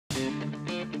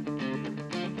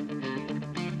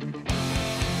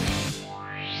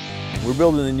We're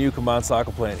building a new combined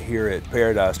cycle plant here at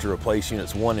Paradise to replace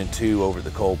units 1 and 2 over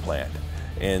the coal plant.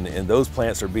 And those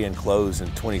plants are being closed in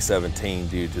 2017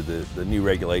 due to the new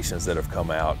regulations that have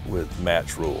come out with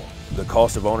match rule. The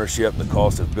cost of ownership and the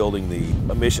cost of building the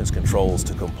emissions controls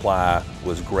to comply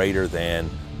was greater than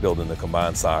building the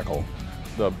combined cycle.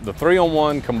 The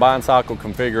 3-on-1 combined cycle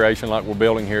configuration like we're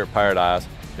building here at Paradise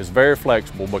is very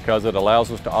flexible because it allows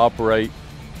us to operate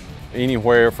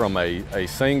anywhere from a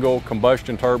single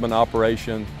combustion turbine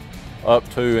operation up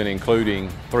to and including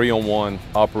 3-on-1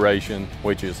 operation,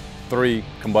 which is 3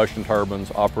 combustion turbines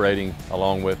operating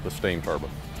along with the steam turbine.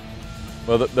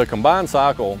 Well, the combined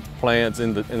cycle plants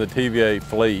in the TVA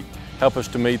fleet help us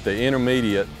to meet the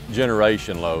intermediate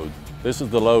generation load. This is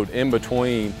the load in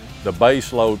between the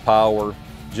base load power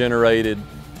generated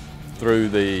through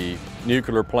the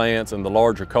nuclear plants and the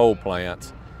larger coal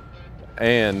plants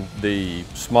and the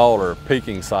smaller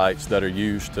peaking sites that are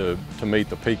used to meet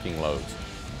the peaking loads.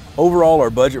 Overall, our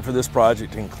budget for this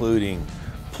project, including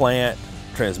plant,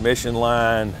 transmission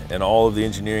line, and all of the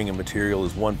engineering and material,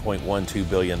 is $1.12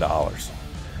 billion.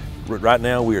 Right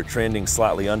now, we are trending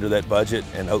slightly under that budget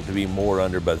and hope to be more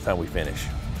under by the time we finish.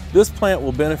 This plant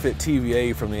will benefit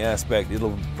TVA from the aspect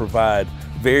it'll provide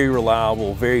very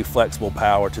reliable, very flexible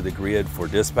power to the grid for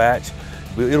dispatch.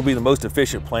 It'll be the most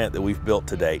efficient plant that we've built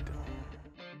to date.